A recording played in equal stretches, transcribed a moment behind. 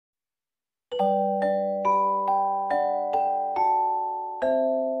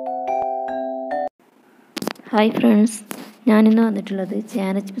Hi friends, ഞാനിന്ന് വന്നിട്ടുള്ളത്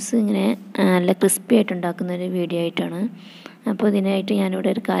ചേന ചിപ്സ് ഇങ്ങനെ നല്ല ക്രിസ്പി ആയിട്ട് ഉണ്ടാക്കുന്ന ഒരു വീഡിയോ ആയിട്ടാണ്. അപ്പോൾ ഇതിനായിട്ട് ഞാനിവിടെ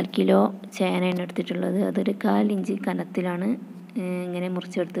ഒരു 1/4 കിലോ ചേനയാണ് എടുത്തിട്ടുള്ളത്. അതൊരു 1/4 ഇഞ്ച് കനത്തിലാണ് ഇങ്ങനെ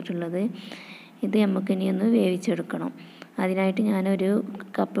മുറിച്ചെടുത്തിട്ടുള്ളത്. ഇത് നമുക്ക് ഇനി ഒന്ന് വേവിച്ചെടുക്കണം. അതിനായിട്ട് ഞാനൊരു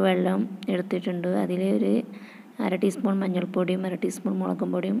കപ്പ് വെള്ളം എടുത്തിട്ടുണ്ട്. അതിൽ ഒരു 1/2 ടീസ്പൂൺ മഞ്ഞൾപ്പൊടിയും 1/2 ടീസ്പൂൺ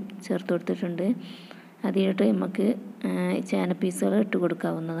മുളകും പൊടിയും ചേർത്ത് കൊടുത്തിട്ടുണ്ട്. അതിലിട്ട് നമുക്ക് ചേന പീസുകൾ ഇട്ട്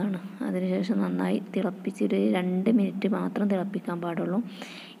കൊടുക്കാവുന്നതാണ്. അതിനുശേഷം നന്നായി തിളപ്പിച്ചൊരു 2 മിനിറ്റ് മാത്രം തിളപ്പിക്കാൻ പാടുള്ളൂ.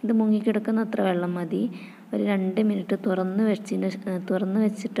 ഇത് മുങ്ങിക്കിടക്കുന്ന അത്ര വെള്ളം മതി. ഒരു 2 മിനിറ്റ് തുറന്ന്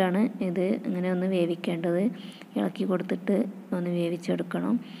വെച്ചിട്ടാണ് ഇത് ഇങ്ങനെ ഒന്ന് വേവിക്കേണ്ടത്. ഇളക്കി കൊടുത്തിട്ട് ഒന്ന്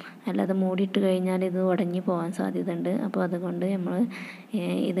വേവിച്ചെടുക്കണം. അല്ലാതെ മൂടിയിട്ട് കഴിഞ്ഞാൽ ഇത് ഉടഞ്ഞു പോകാൻ സാധ്യതയുണ്ട്. അപ്പോൾ അതുകൊണ്ട് നമ്മൾ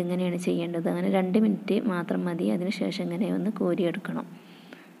ഇതിങ്ങനെയാണ് ചെയ്യേണ്ടത്. അങ്ങനെ 2 മിനിറ്റ് മാത്രം മതി. അതിന് ശേഷം ഇങ്ങനെ ഒന്ന് കോരിയെടുക്കണം.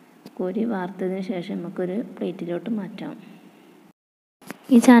 കോരി വാർത്തതിന് ശേഷം നമുക്കൊരു പ്ലേറ്റിലോട്ട് മാറ്റാം.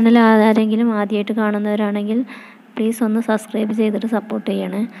 ഈ ചാനൽ ആരെങ്കിലും ആദ്യമായിട്ട് കാണുന്നവരാണെങ്കിൽ പ്ലീസ് ഒന്ന് സബ്സ്ക്രൈബ് ചെയ്തിട്ട് സപ്പോർട്ട്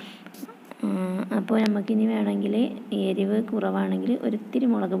ചെയ്യണേ. അപ്പോൾ നമുക്കിനി വേണമെങ്കിൽ എരിവ് കുറവാണെങ്കിൽ ഒരിത്തിരി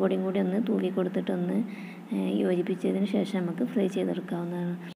മുളക് പൊടിയും കൂടി ഒന്ന് തൂവി കൊടുത്തിട്ടൊന്ന് യോജിപ്പിച്ചതിന് ശേഷം നമുക്ക് ഫ്രൈ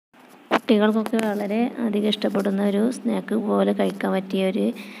ചെയ്തെടുക്കാവുന്നതാണ്. കുട്ടികൾക്കൊക്കെ വളരെ അധികം ഇഷ്ടപ്പെടുന്ന ഒരു സ്നാക്ക് പോലെ കഴിക്കാൻ പറ്റിയ ഒരു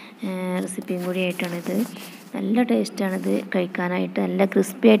റെസിപ്പിയും കൂടി ആയിട്ടാണിത്. നല്ല ടേസ്റ്റാണിത് കഴിക്കാനായിട്ട്. നല്ല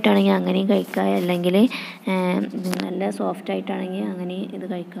ക്രിസ്പി ആയിട്ടാണെങ്കിൽ അങ്ങനെയും കഴിക്കാം, അല്ലെങ്കിൽ നല്ല സോഫ്റ്റ് ആയിട്ടാണെങ്കിൽ അങ്ങനെയും ഇത്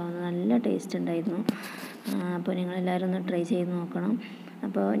കഴിക്കാവുന്നത്. നല്ല ടേസ്റ്റ് ഉണ്ടായിരുന്നു. അപ്പോൾ നിങ്ങളെല്ലാവരും ഒന്ന് ട്രൈ ചെയ്ത് നോക്കണം.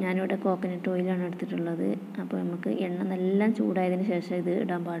 അപ്പോൾ ഞാനിവിടെ കോക്കനട്ട് ഓയിലാണ് എടുത്തിട്ടുള്ളത്. അപ്പോൾ നമുക്ക് എണ്ണ നല്ല ചൂടായതിന് ശേഷം ഇത്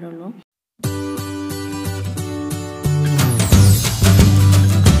ഇടാൻ പാടുള്ളൂ.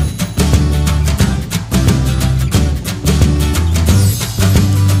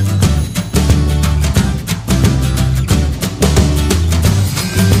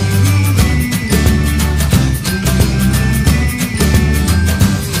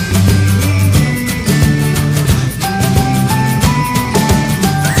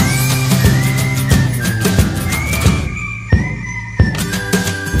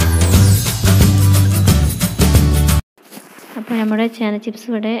 അപ്പോൾ നമ്മുടെ ചേന ചിപ്സ്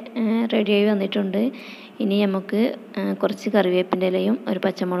ഇവിടെ റെഡിയായി വന്നിട്ടുണ്ട്. ഇനി നമുക്ക് കുറച്ച് കറിവേപ്പിൻ്റെ ഇലയും ഒരു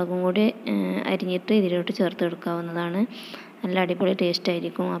പച്ചമുളകും കൂടി അരിഞ്ഞിട്ട് ഇതിലോട്ട് ചേർത്ത് എടുക്കാവുന്നതാണ്. നല്ല അടിപൊളി ടേസ്റ്റ്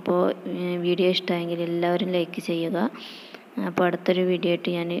ആയിരിക്കും. അപ്പോൾ വീഡിയോ ഇഷ്ടമായെങ്കിൽ എല്ലാവരും ലൈക്ക് ചെയ്യുക. അപ്പോൾ അടുത്തൊരു വീഡിയോ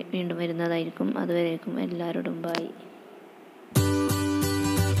ആയിട്ട് ഞാൻ വീണ്ടും വരുന്നതായിരിക്കും. അതുവരേക്കും എല്ലാവരോടും ബൈ.